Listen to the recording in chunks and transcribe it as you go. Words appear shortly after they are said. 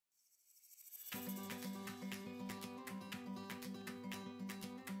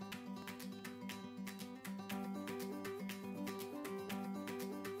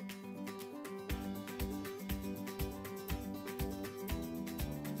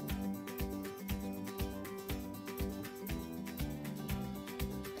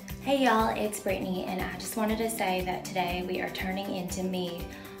Hey y'all, it's Brittany, and I just wanted to say that today we are turning into me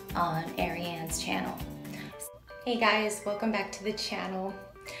on Ariane's channel. Hey guys, welcome back to the channel.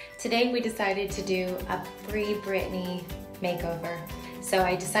 Today we decided to do a free Britney makeover. So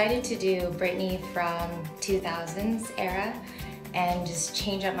I decided to do Britney from 2000's era and just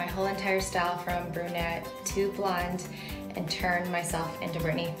change up my whole entire style from brunette to blonde and turn myself into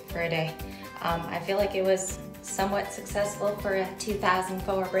Britney for a day. I feel like it was somewhat successful for a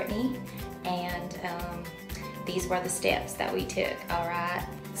 2004 Britney, and these were the steps that we took, all right?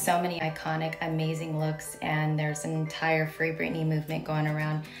 So many iconic, amazing looks, and there's an entire Free Britney movement going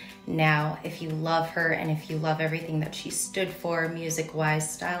around now. If you love her and if you love everything that she stood for,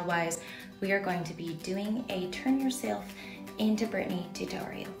 music-wise, style-wise, we are going to be doing a Turn Yourself into Britney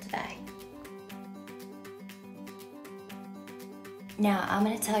tutorial today. Now, I'm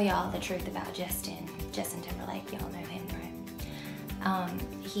gonna tell y'all the truth about Justin Timberlake. Y'all know him, right?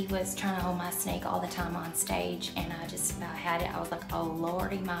 He was trying to hold my snake all the time on stage, and I just about had it. I was like, oh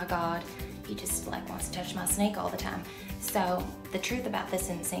lordy, my God. He just like wants to touch my snake all the time. So the truth about this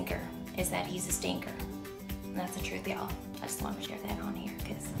NSYNCer is that he's a stinker. And that's the truth, y'all. I just want to share that on here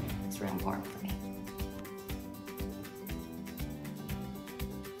because it's real important for me.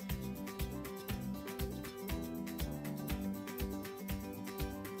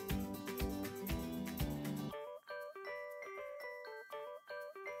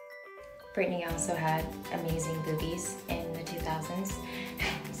 Britney also had amazing boobies in the 2000s.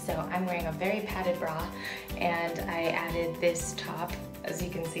 So I'm wearing a very padded bra, and I added this top. As you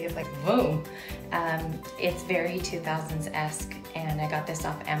can see, it's like, boom. It's very 2000s-esque, and I got this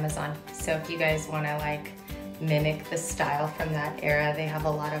off Amazon. So if you guys wanna like mimic the style from that era, they have a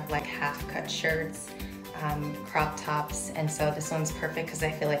lot of like half-cut shirts, crop tops, and so this one's perfect because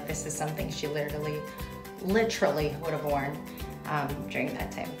I feel like this is something she literally would have worn during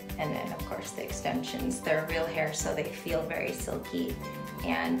that time. And then of course the extensions, they're real hair, so they feel very silky,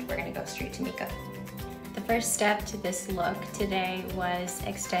 and we're gonna go straight to makeup. The first step to this look today was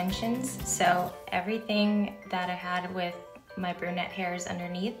extensions. So everything that I had with my brunette hairs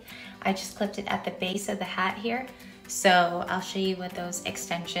underneath, I just clipped it at the base of the hat here. So I'll show you what those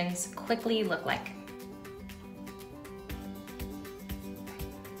extensions quickly look like.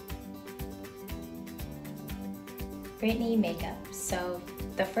 Britney makeup. So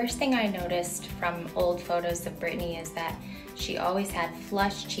the first thing I noticed from old photos of Britney is that she always had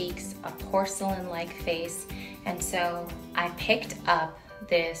flush cheeks, a porcelain-like face, and so I picked up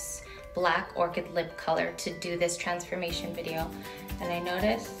this black orchid lip color to do this transformation video, and I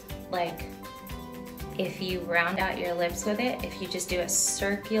noticed, like, if you round out your lips with it, if you just do a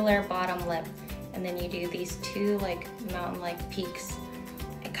circular bottom lip and then you do these two like mountain-like peaks,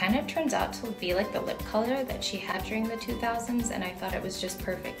 it kind of turns out to be like the lip color that she had during the 2000s, and I thought it was just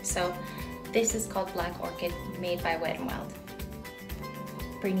perfect. So this is called Black Orchid, made by Wet n Wild.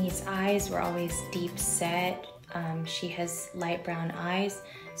 Britney's eyes were always deep set. She has light brown eyes.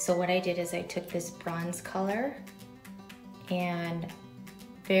 So what I did is I took this bronze color and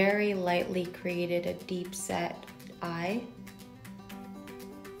very lightly created a deep set eye.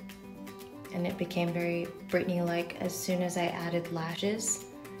 And it became very Britney-like as soon as I added lashes.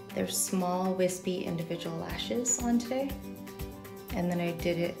 They're small, wispy, individual lashes on today. And then I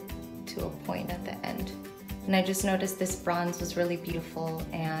did it to a point at the end. And I just noticed this bronze was really beautiful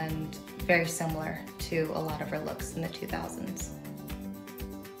and very similar to a lot of her looks in the 2000s.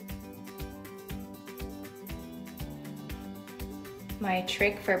 My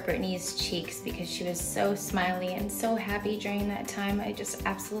trick for Britney's cheeks, because she was so smiley and so happy during that time, I just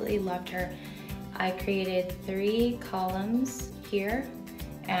absolutely loved her. I created 3 columns here,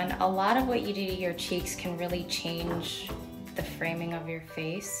 and a lot of what you do to your cheeks can really change the framing of your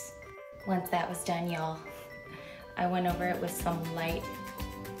face. Once that was done, y'all, I went over it with some light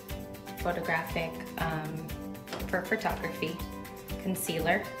photographic, for photography,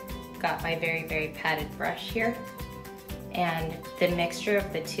 concealer. Got my very, very padded brush here. And the mixture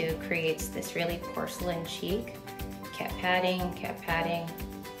of the two creates this really porcelain cheek. Kept patting,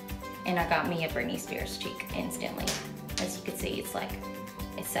 and I got me a Britney Spears cheek instantly. As you can see, it's like,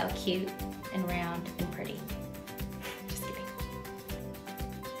 it's so cute and round and pretty. Just kidding.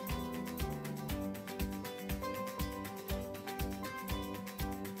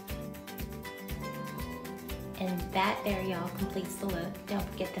 And that there, y'all, completes the look. Don't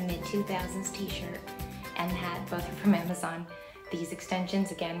forget the mid-2000s t-shirt and the hat, both are from Amazon. These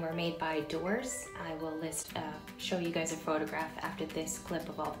extensions, again, were made by Doors. I will show you guys a photograph after this clip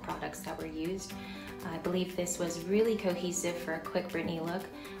of all the products that were used. I believe this was really cohesive for a quick Britney look.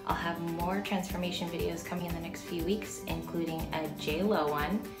 I'll have more transformation videos coming in the next few weeks, including a J.Lo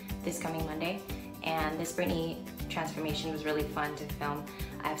one this coming Monday. And this Britney transformation was really fun to film.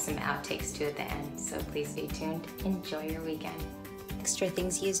 I have some outtakes too at the end, so please stay tuned. Enjoy your weekend. Extra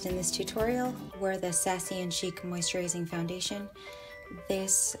things used in this tutorial were the Sassy and Chic Moisturizing Foundation,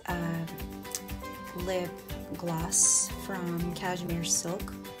 this lip gloss from Cashmere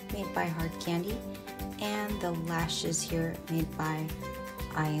Silk made by Hard Candy, and the lashes here made by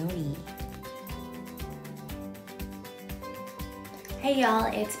Ione. Hey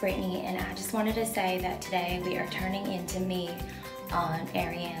y'all, it's Britney, and I just wanted to say that today we are turning into me on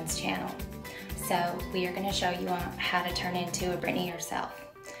Ariane's channel. So we are going to show you how to turn into a Britney yourself.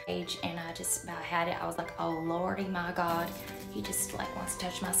 And I just about had it. I was like, oh lordy my god, he just like wants to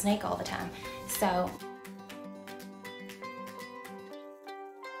touch my snake all the time. So